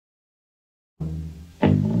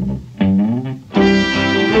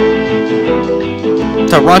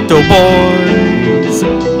Toronto boys.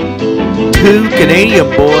 Two Canadian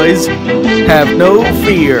boys have no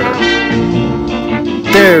fear.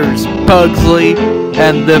 There's Pugsley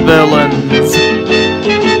and the villains.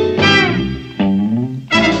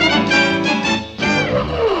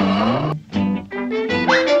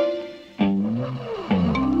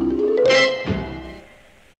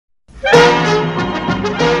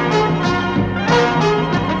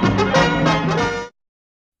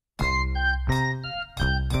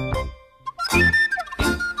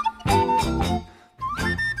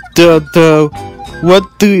 Dodo, what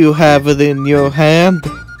do you have it in your hand?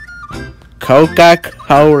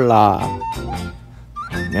 Coca-Cola.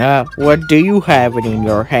 What do you have it in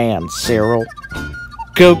your hand, Cyril?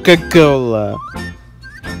 Coca-Cola.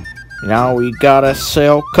 Now we gotta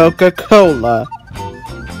sell Coca-Cola.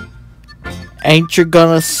 Ain't you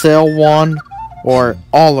gonna sell one or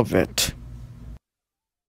all of it?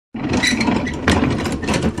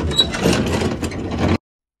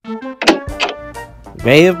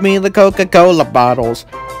 Give me the Coca-Cola bottles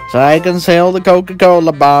so I can sell the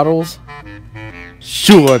Coca-Cola bottles.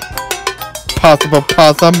 Sure, Possible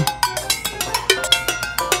Possum.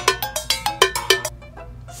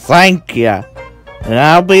 Thank ya. And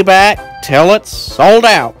I'll be back till it's sold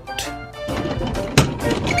out.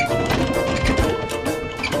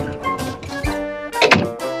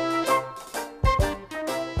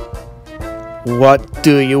 What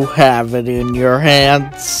do you have it in your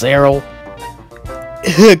hand, Cyril?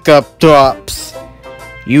 Hiccup drops.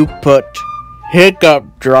 You put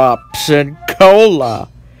hiccup drops in cola.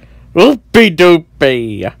 Oopie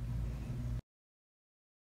doopie.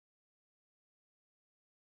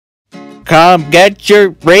 Come get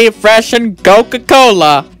your refreshing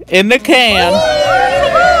Coca-Cola in the can.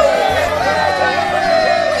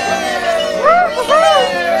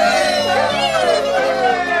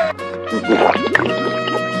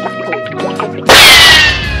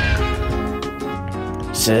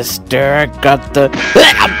 Sister, I got the...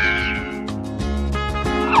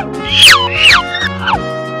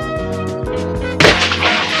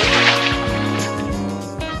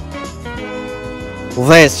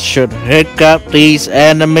 This should hiccup these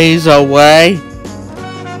enemies away.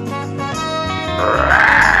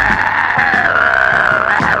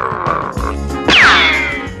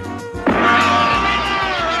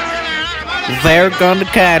 They're gonna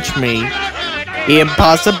catch me.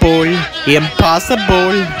 Impossible,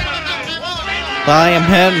 impossible. I am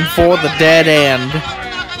heading for the dead end.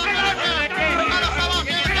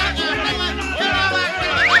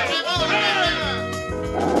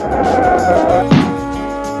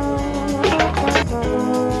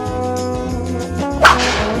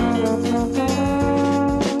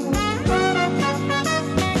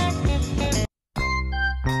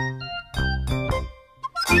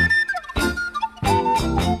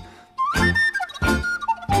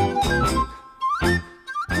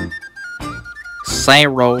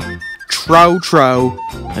 Cyril, Tro,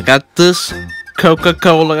 I got this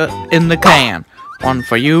Coca-Cola in the can. One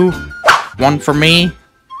for you, one for me,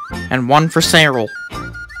 and one for Cyril.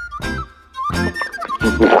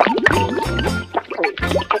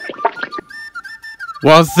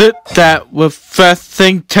 Was it that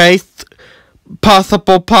refreshing taste,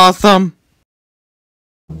 Possible Possum?